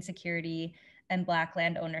food insecurity and Black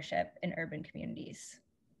land ownership in urban communities.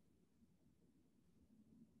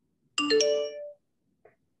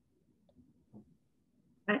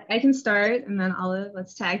 I can start, and then Olive,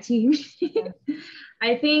 let's tag team.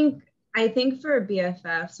 I think for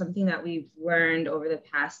BFF, something that we've learned over the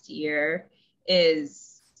past year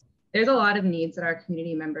is there's a lot of needs that our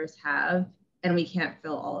community members have, and we can't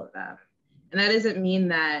fill all of them. And that doesn't mean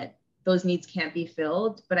that those needs can't be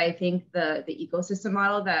filled, but I think the ecosystem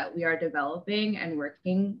model that we are developing and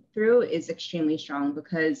working through is extremely strong,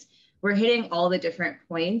 because we're hitting all the different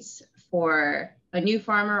points for a new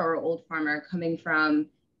farmer or old farmer, coming from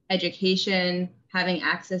education, having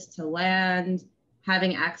access to land,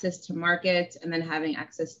 having access to markets, and then having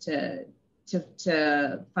access to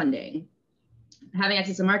funding. Having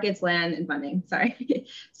access to markets, land, and funding, sorry.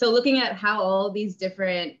 So looking at how all these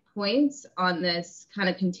different points on this kind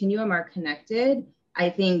of continuum are connected, I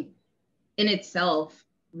think in itself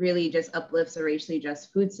really just uplifts a racially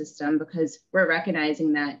just food system, because we're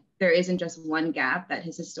recognizing that there isn't just one gap that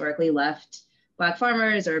has historically left Black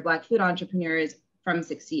farmers or Black food entrepreneurs from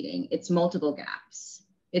succeeding. It's multiple gaps.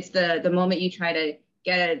 It's the moment you try to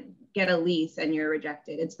get a lease and you're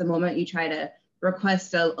rejected. It's the moment you try to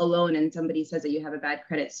request a loan and somebody says that you have a bad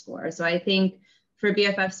credit score. So I think for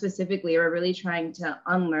BFF specifically, we're really trying to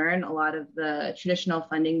unlearn a lot of the traditional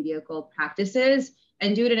funding vehicle practices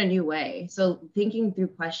and do it in a new way. So thinking through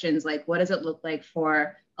questions like, what does it look like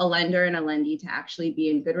for a lender and a lendee to actually be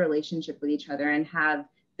in good relationship with each other and have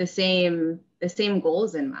the same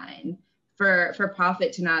goals in mind? For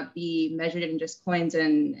profit to not be measured in just coins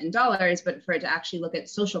and dollars, but for it to actually look at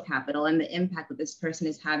social capital and the impact that this person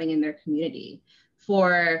is having in their community.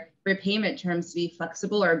 For repayment terms to be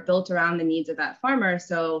flexible or built around the needs of that farmer.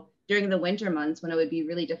 So during the winter months, when it would be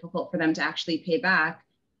really difficult for them to actually pay back,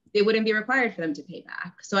 it wouldn't be required for them to pay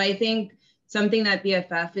back. So I think something that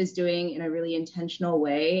BFF is doing in a really intentional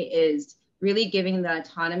way is really giving the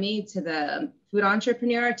autonomy to the food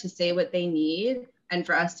entrepreneur to say what they need, and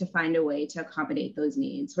for us to find a way to accommodate those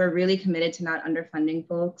needs. We're really committed to not underfunding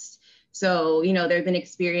folks. So, you know, there have been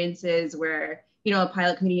experiences where, you know, a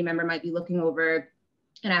pilot community member might be looking over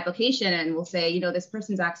an application and we'll say, this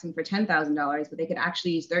person's asking for $10,000, but they could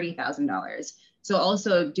actually use $30,000. So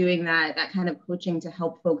also doing that kind of coaching to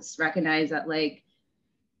help folks recognize that like,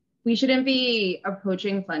 we shouldn't be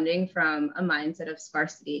approaching funding from a mindset of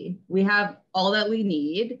scarcity. We have all that we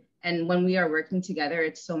need. And when we are working together,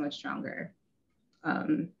 it's so much stronger.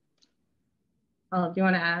 Do you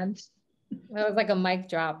want to add? That was like a mic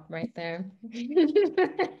drop right there.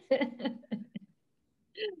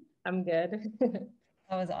 I'm good.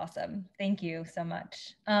 That was awesome. Thank you so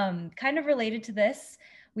much. Kind of related to this,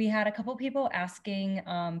 we had a couple people asking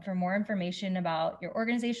for more information about your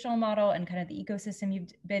organizational model and kind of the ecosystem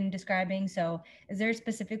you've been describing. So is there a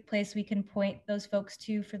specific place we can point those folks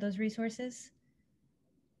to for those resources?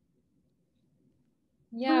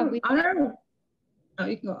 Yeah, you can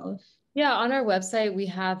go, Olive. Yeah, on our website, we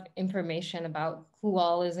have information about who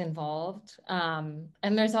all is involved. And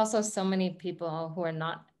there's also so many people who are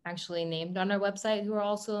not actually named on our website who are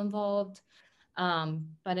also involved.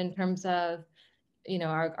 But in terms of,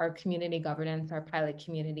 our community governance, our pilot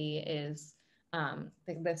community is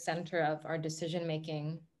the center of our decision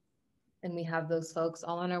making. And we have those folks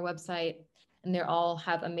all on our website, and they all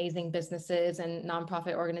have amazing businesses and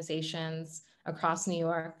nonprofit organizations across New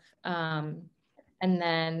York. And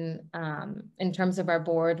then in terms of our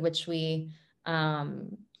board, which we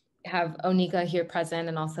have Onika here present,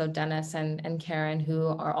 and also Dennis and Karen, who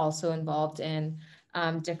are also involved in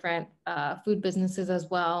different food businesses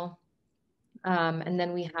as well. And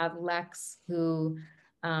then we have Lex, who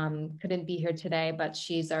couldn't be here today, but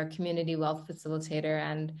she's our community wealth facilitator,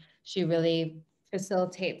 and she really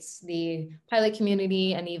facilitates the pilot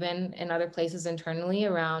community and even in other places internally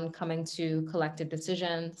around coming to collective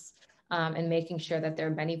decisions. And making sure that there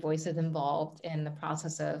are many voices involved in the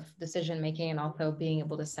process of decision making, and also being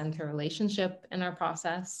able to center relationship in our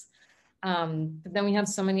process. But then we have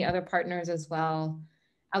so many other partners as well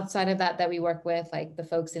outside of that we work with, like the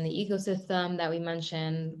folks in the ecosystem that we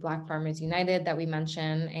mentioned, Black Farmers United that we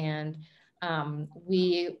mentioned, and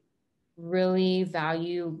we really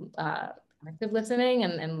value active listening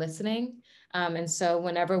and listening. And so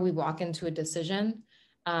whenever we walk into a decision,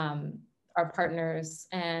 our partners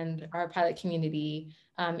and our pilot community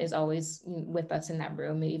is always with us in that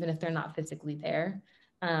room, even if they're not physically there.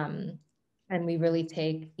 And we really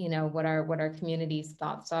take, what our community's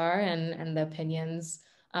thoughts are and the opinions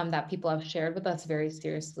that people have shared with us very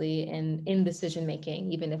seriously in decision making,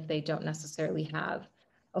 even if they don't necessarily have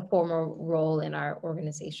a formal role in our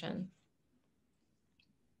organization.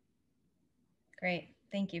 Great,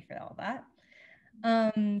 thank you for all that.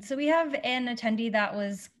 So we have an attendee that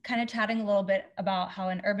was kind of chatting a little bit about how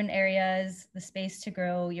in urban areas, the space to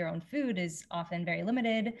grow your own food is often very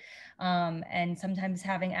limited. And sometimes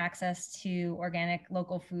having access to organic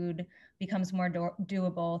local food becomes more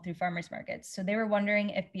doable through farmers markets. So they were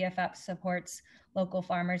wondering if BFF supports local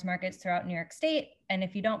farmers markets throughout New York State. And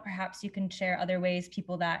if you don't, perhaps you can share other ways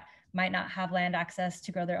people that might not have land access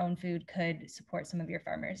to grow their own food could support some of your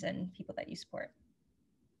farmers and people that you support.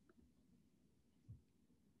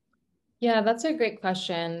 Yeah, that's a great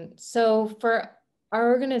question. So for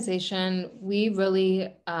our organization, we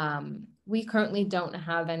really, we currently don't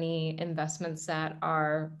have any investments that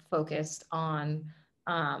are focused on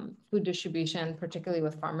food distribution, particularly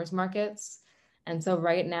with farmers markets. And so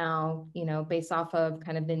right now, based off of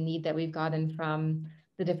kind of the need that we've gotten from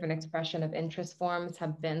the different expression of interest forms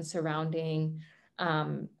have been surrounding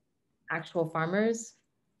actual farmers.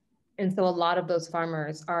 And so a lot of those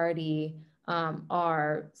farmers already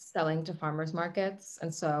are selling to farmers markets.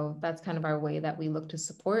 And so that's kind of our way that we look to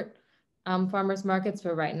support farmers markets.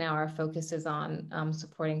 But right now our focus is on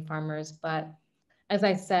supporting farmers. But as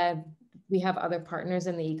I said, we have other partners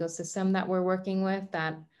in the ecosystem that we're working with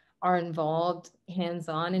that are involved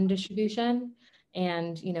hands-on in distribution.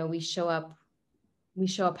 And, we show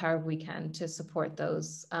up however we can to support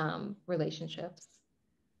those relationships.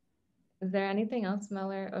 Is there anything else,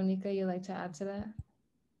 Mel or Onika, you'd like to add to that?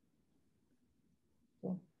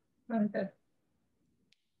 Cool. Okay.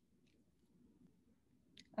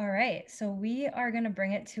 All right, so we are going to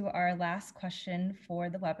bring it to our last question for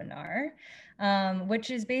the webinar, which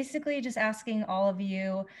is basically just asking all of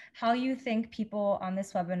you how you think people on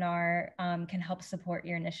this webinar can help support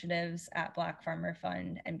your initiatives at Black Farmer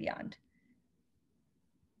Fund and beyond.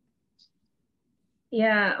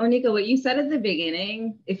 Yeah, Onika, what you said at the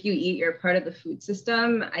beginning, if you eat, you're part of the food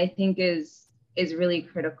system, I think is really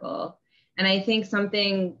critical. And I think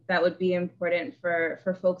something that would be important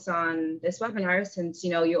for folks on this webinar, since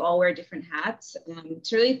you all wear different hats,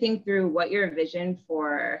 to really think through what your vision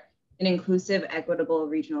for an inclusive, equitable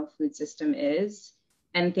regional food system is.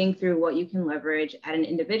 and think through what you can leverage at an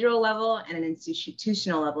individual level and an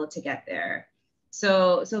institutional level to get there.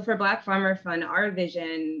 So for Black Farmer Fund, our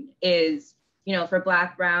vision is, for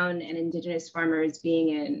Black, Brown, and Indigenous farmers being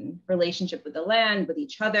in relationship with the land, with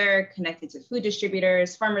each other, connected to food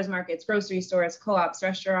distributors, farmers markets, grocery stores, co-ops,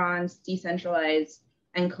 restaurants, decentralized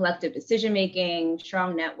and collective decision-making,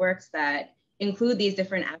 strong networks that include these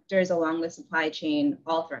different actors along the supply chain,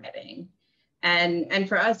 all thriving. And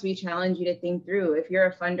for us, we challenge you to think through, if you're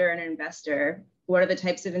a funder and an investor, what are the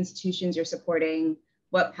types of institutions you're supporting?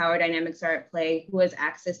 What power dynamics are at play? Who has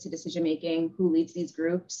access to decision-making? Who leads these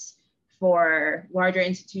groups? For larger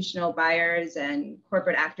institutional buyers and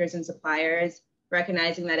corporate actors and suppliers,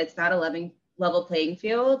 recognizing that it's not a level playing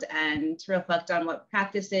field, and to reflect on what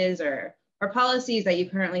practices or policies that you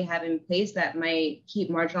currently have in place that might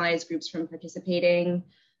keep marginalized groups from participating,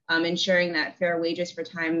 ensuring that fair wages for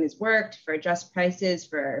time is worked, for just prices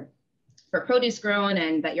for produce grown,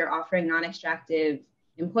 and that you're offering non-extractive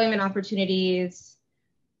employment opportunities.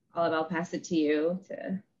 Olive, I'll pass it to you.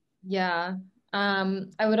 Yeah.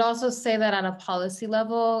 I would also say that at a policy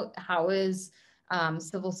level, how is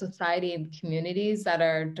civil society and communities that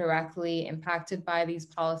are directly impacted by these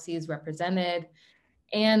policies represented?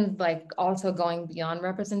 And like also going beyond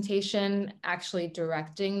representation, actually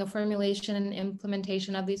directing the formulation and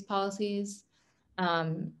implementation of these policies.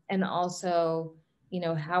 And also,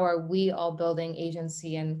 how are we all building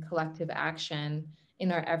agency and collective action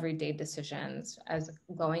in our everyday decisions? As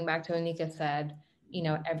going back to Onika said,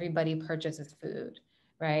 everybody purchases food,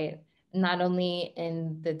 right? Not only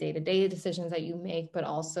in the day-to-day decisions that you make, but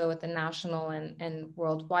also at the national and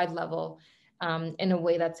worldwide level, in a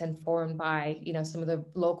way that's informed by, some of the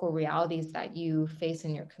local realities that you face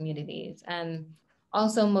in your communities. And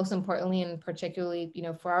also, most importantly, and particularly,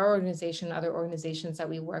 for our organization, other organizations that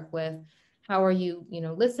we work with, how are you,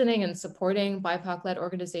 listening and supporting BIPOC-led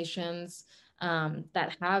organizations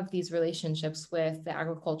that have these relationships with the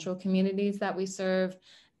agricultural communities that we serve?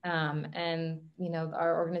 And,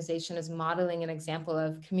 our organization is modeling an example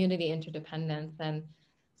of community interdependence and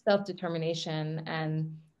self-determination.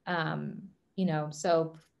 And,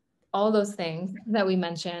 so all those things that we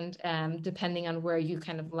mentioned, depending on where you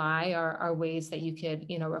kind of lie, are ways that you could,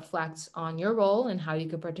 reflect on your role and how you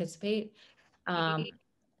could participate.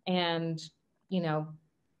 And,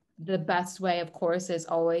 the best way, of course, is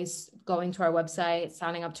always going to our website,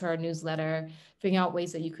 signing up to our newsletter, figuring out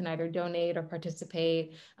ways that you can either donate or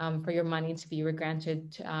participate, for your money to be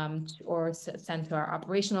granted or sent to our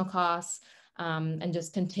operational costs. And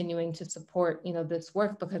just continuing to support, this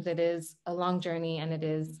work, because it is a long journey and it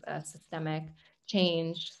is a systemic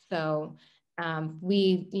change. So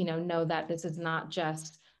we, know that this is not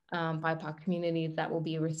just BIPOC communities that will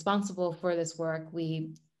be responsible for this work.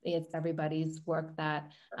 It's everybody's work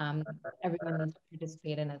that everyone needs to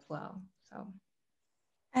participate in as well. So,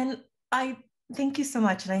 and I thank you so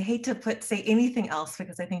much. And I hate to say anything else,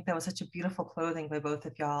 because I think that was such a beautiful closing by both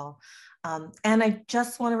of y'all. And I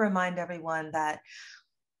just want to remind everyone that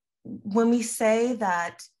when we say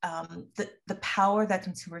that the power that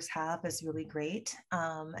consumers have is really great,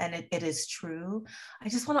 and it is true, I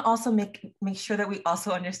just want to also make sure that we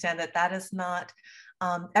also understand that that is not,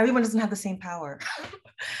 everyone doesn't have the same power.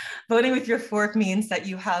 Voting with your fork means that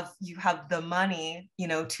you have the money,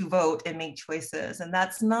 to vote and make choices. And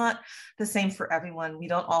that's not the same for everyone. We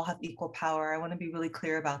don't all have equal power. I want to be really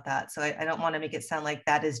clear about that. So I don't want to make it sound like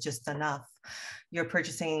that is just enough. Your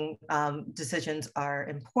purchasing decisions are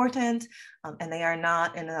important, and they are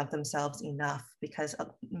not in and of themselves enough, because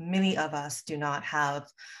many of us do not have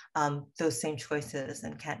those same choices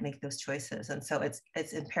and can't make those choices. And so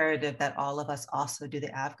it's imperative that all of us also do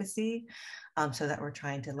the advocacy, so that we're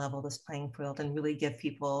trying to level this playing field and really give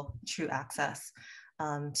people true access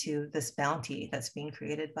to this bounty that's being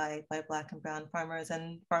created by Black and Brown farmers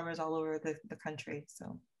and farmers all over the country.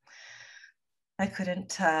 So I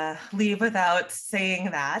couldn't leave without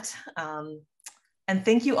saying that. And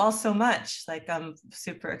thank you all so much. Like, I'm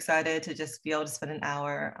super excited to just be able to spend an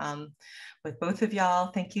hour with both of y'all.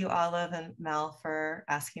 Thank you, Olive and Mel, for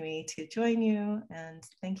asking me to join you. And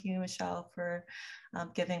thank you, Michelle, for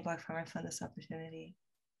giving Black Farmer Fund this opportunity.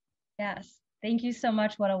 Yes, thank you so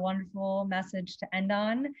much. What a wonderful message to end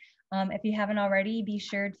on. If you haven't already, be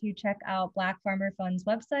sure to check out Black Farmer Fund's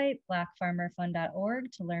website,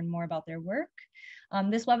 blackfarmerfund.org, to learn more about their work.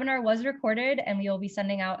 This webinar was recorded, and we will be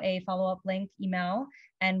sending out a follow-up link email,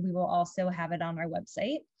 and we will also have it on our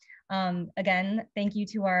website. Again, thank you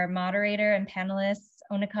to our moderator and panelists,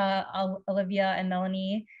 Onika, Olivia, and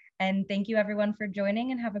Melanie. And thank you everyone for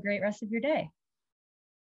joining, and have a great rest of your day.